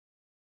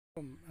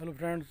Hello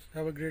friends,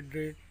 have a great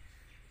day.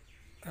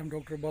 I'm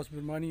Dr. Abbas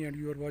Birmani and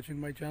you are watching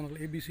my channel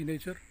ABC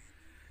Nature.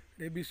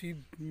 ABC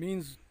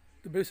means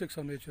the basics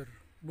of nature,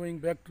 going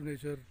back to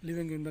nature,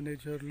 living in the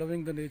nature,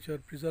 loving the nature,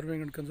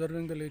 preserving and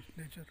conserving the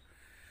nature.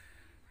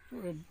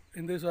 So,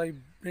 in this I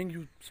bring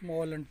you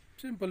small and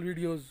simple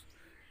videos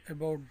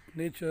about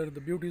nature, the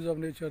beauties of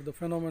nature, the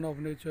phenomena of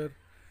nature,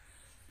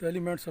 the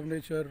elements of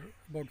nature,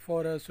 about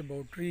forests,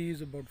 about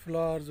trees, about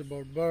flowers,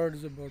 about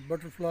birds, about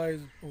butterflies,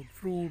 about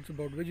fruits,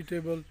 about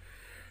vegetables.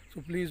 So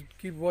please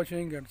keep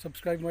watching and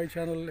subscribe my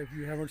channel if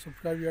you haven't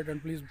subscribed yet,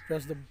 and please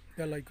press the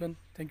bell icon.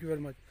 Thank you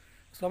very much.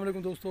 السلام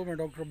علیکم دوستو، میں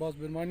ڈاکٹر عباس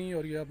برمانی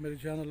اور یہ آپ میرے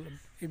چینل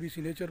اے بی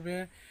سی نیچر پہ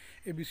ہیں.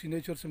 اے بی سی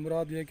نیچر سے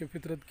مراد یہ ہے کہ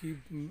فطرت کی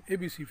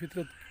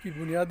فطرت کی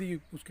بنیادی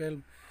اس کا علم.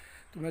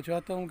 تو میں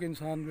چاہتا ہوں کہ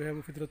انسان جو ہے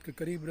وہ فطرت کے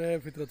قریب رہے،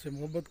 فطرت سے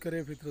محبت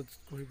کرے،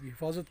 فطرت کو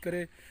حفاظت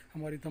کرے.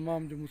 ہماری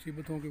تمام جو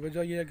مصیبتوں کی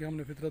وجہ یہ ہے کہ ہم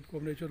نے فطرت کو،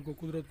 نیچر کو،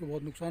 قدرت کو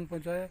بہت نقصان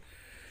پہنچایا ہے.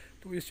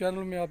 تو اس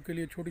چینل میں آپ کے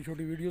لیے چھوٹی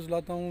چھوٹی ویڈیوز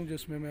لاتا ہوں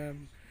جس میں میں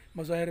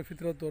مظاہر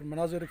فطرت اور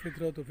مناظر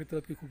فطرت اور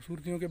فطرت کی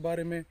خوبصورتیوں کے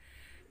بارے میں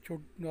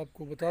آپ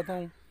کو بتاتا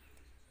ہوں.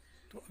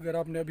 تو اگر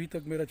آپ نے ابھی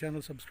تک میرا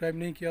چینل سبسکرائب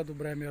نہیں کیا تو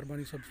برائے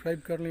مہربانی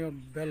سبسکرائب کر لیں اور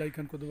بیل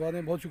آئیکن کو دبا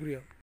دیں. بہت شکریہ.